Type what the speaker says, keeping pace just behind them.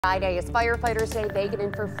Friday is Firefighters Day, they get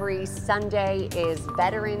in for free. Sunday is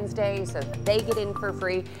Veterans Day, so they get in for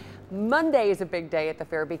free. Monday is a big day at the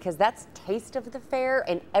fair because that's Taste of the Fair,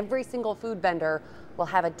 and every single food vendor will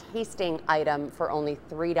have a tasting item for only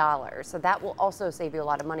 $3. So that will also save you a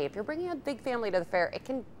lot of money. If you're bringing a big family to the fair, it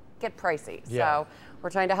can get pricey. Yeah. So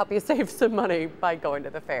we're trying to help you save some money by going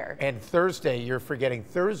to the fair. And Thursday, you're forgetting,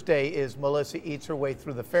 Thursday is Melissa Eats Her Way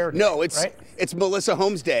Through the Fair Day. No, it's right? it's Melissa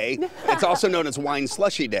Holmes Day. It's also known as Wine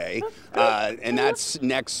Slushy Day, and that's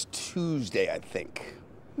next Tuesday, I think.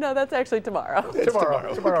 No, that's actually tomorrow.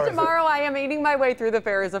 Tomorrow I am eating my way through the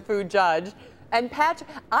fair as a food judge. And Patrick,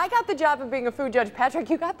 I got the job of being a food judge.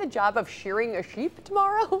 Patrick, you got the job of shearing a sheep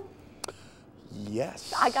tomorrow?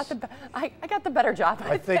 Yes. I got the better job,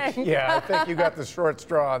 I think. Yeah, I think you got the short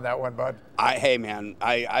straw on that one, bud. Hey, man,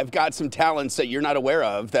 I've got some talents that you're not aware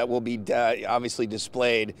of that will be obviously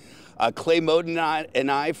displayed. Clay Moden and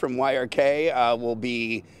I from YRK will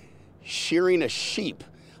be shearing a sheep.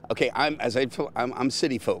 Okay, I'm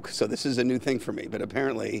city folk, so this is a new thing for me, but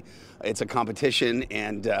apparently it's a competition,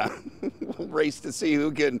 and we'll race to see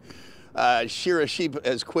who can shear a sheep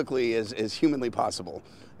as quickly as humanly possible.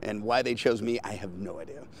 And why they chose me, I have no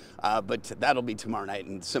idea. But that'll be tomorrow night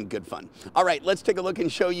and some good fun. All right, let's take a look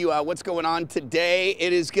and show you what's going on today.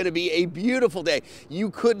 It is going to be a beautiful day. You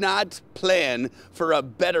could not plan for a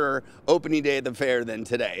better opening day at the fair than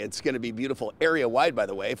today. It's going to be beautiful area-wide, by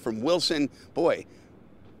the way, from Wilson. Boy,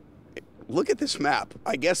 look at this map.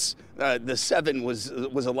 I guess the 7 was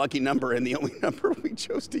a lucky number and the only number we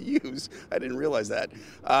chose to use. I didn't realize that.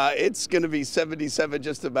 It's going to be 77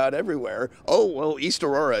 just about everywhere. Oh, well, East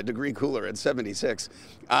Aurora, a degree cooler at 76.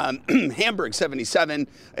 Hamburg, 77,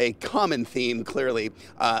 a common theme, clearly.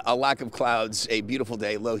 A lack of clouds, a beautiful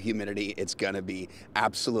day, low humidity. It's going to be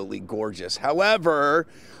absolutely gorgeous. However,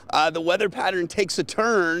 the weather pattern takes a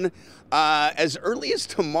turn as early as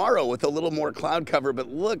tomorrow with a little more cloud cover, but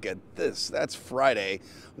look at this. That's Friday.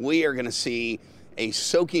 We are going to see a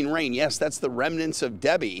soaking rain. Yes, that's the remnants of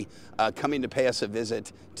Debbie coming to pay us a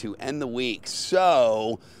visit to end the week.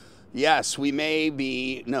 So, yes, we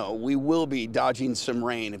will be dodging some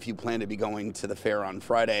rain if you plan to be going to the fair on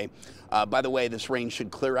Friday. By the way, this rain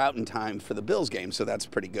should clear out in time for the Bills game, so that's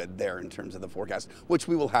pretty good there in terms of the forecast, which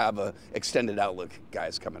we will have a extended outlook,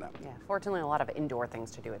 guys, coming up. Yeah, fortunately, a lot of indoor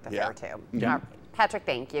things to do at the fair, too. Yeah. Patrick,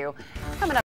 thank you. Coming up.